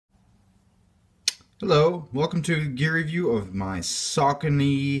Hello, welcome to a gear review of my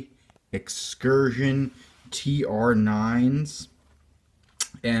Saucony Excursion TR9s.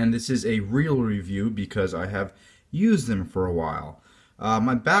 And this is a real review because I have used them for a while.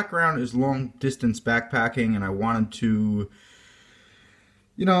 My background is long distance backpacking, and I wanted to,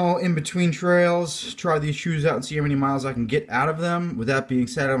 in between trails, try these shoes out and see how many miles I can get out of them. With that being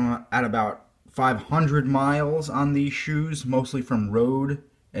said, I'm at about 500 miles on these shoes, mostly from road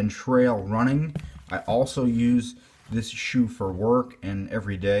and trail running. I also use this shoe for work and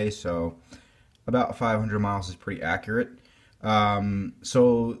every day, so about 500 miles is pretty accurate.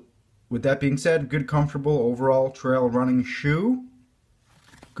 So with that being said, good, comfortable overall trail running shoe.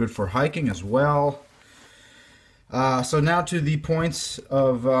 Good for hiking as well. So now to the points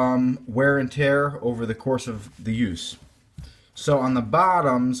of wear and tear over the course of the use. So on the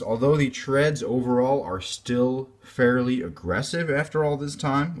bottoms, although the treads overall are still fairly aggressive after all this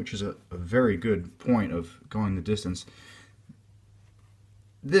time, which is a very good point of going the distance,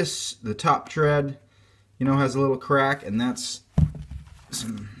 the top tread, has a little crack, and that's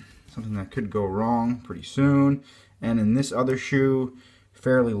something that could go wrong pretty soon. And in this other shoe,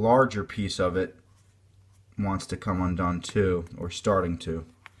 fairly larger piece of it wants to come undone too, or starting to.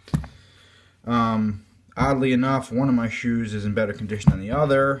 Oddly enough, one of my shoes is in better condition than the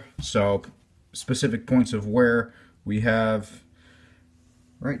other, so specific points of wear we have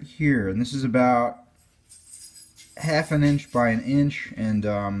right here, and this is about ½ inch by 1 inch, and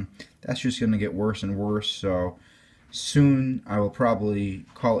that's just going to get worse and worse, so soon I will probably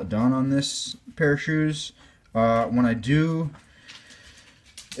call it done on this pair of shoes. When I do,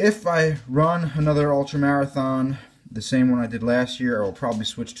 if I run another ultra marathon, the same one I did last year, I will probably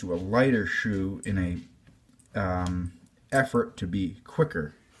switch to a lighter shoe in a effort to be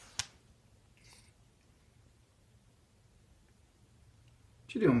quicker.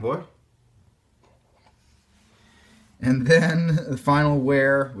 What you doing, boy? And then the final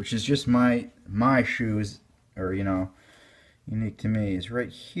wear, which is just my shoes, or unique to me, is right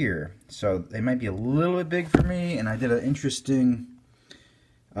here. So they might be a little bit big for me, and I did an interesting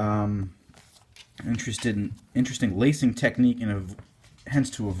lacing technique, and hence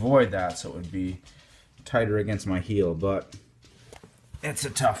to avoid that, so it would be tighter against my heel, but it's a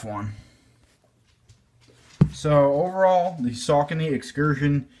tough one. So overall, the Saucony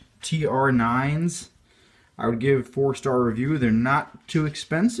Excursion TR9s, I would give 4-star review. They're not too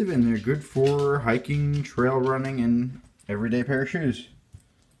expensive, and they're good for hiking, trail running, and everyday pair of shoes.